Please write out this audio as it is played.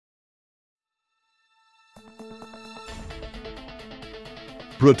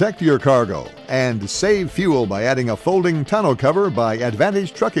Protect your cargo and save fuel by adding a folding tonneau cover by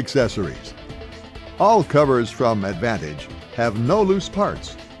Advantage Truck Accessories. All covers from Advantage have no loose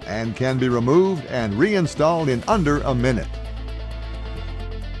parts and can be removed and reinstalled in under a minute.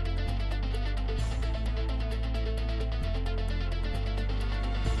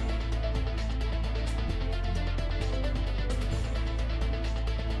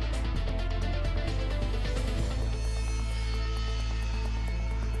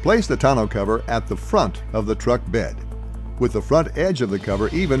 Place the tonneau cover at the front of the truck bed, with the front edge of the cover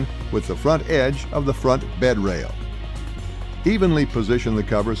even with the front edge of the front bed rail. Evenly position the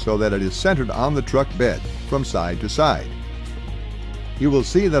cover so that it is centered on the truck bed from side to side. You will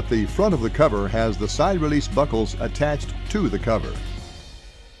see that the front of the cover has the side release buckles attached to the cover.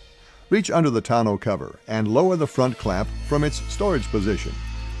 Reach under the tonneau cover and lower the front clamp from its storage position,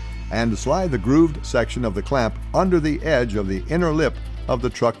 and slide the grooved section of the clamp under the edge of the inner lip of the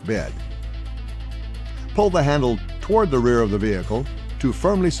truck bed. Pull the handle toward the rear of the vehicle to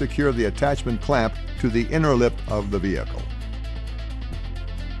firmly secure the attachment clamp to the inner lip of the vehicle.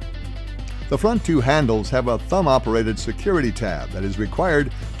 The front two handles have a thumb-operated security tab that is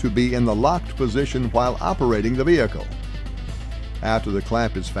required to be in the locked position while operating the vehicle. After the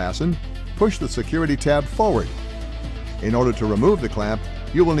clamp is fastened, push the security tab forward. In order to remove the clamp,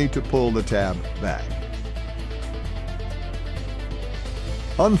 you will need to pull the tab back.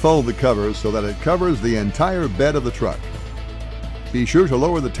 Unfold the cover so that it covers the entire bed of the truck. Be sure to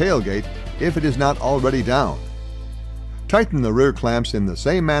lower the tailgate if it is not already down. Tighten the rear clamps in the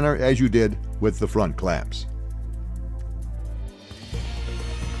same manner as you did with the front clamps.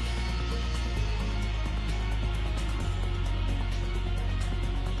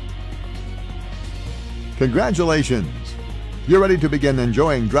 Congratulations! You're ready to begin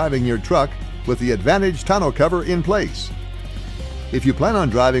enjoying driving your truck with the Advantage tonneau cover in place. If you plan on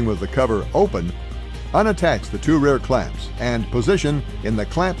driving with the cover open, unattach the two rear clamps and position in the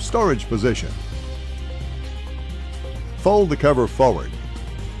clamp storage position. Fold the cover forward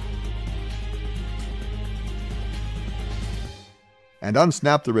and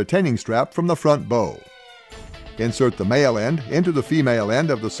unsnap the retaining strap from the front bow. Insert the male end into the female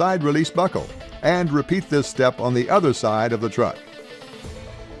end of the side release buckle and repeat this step on the other side of the truck.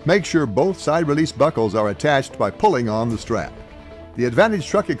 Make sure both side release buckles are attached by pulling on the strap. The Advantage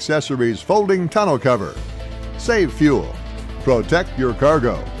Truck Accessories folding tonneau cover. Save fuel. Protect your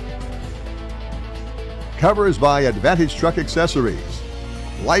cargo. Covers by Advantage Truck Accessories.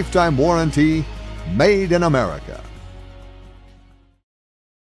 Lifetime warranty, made in America.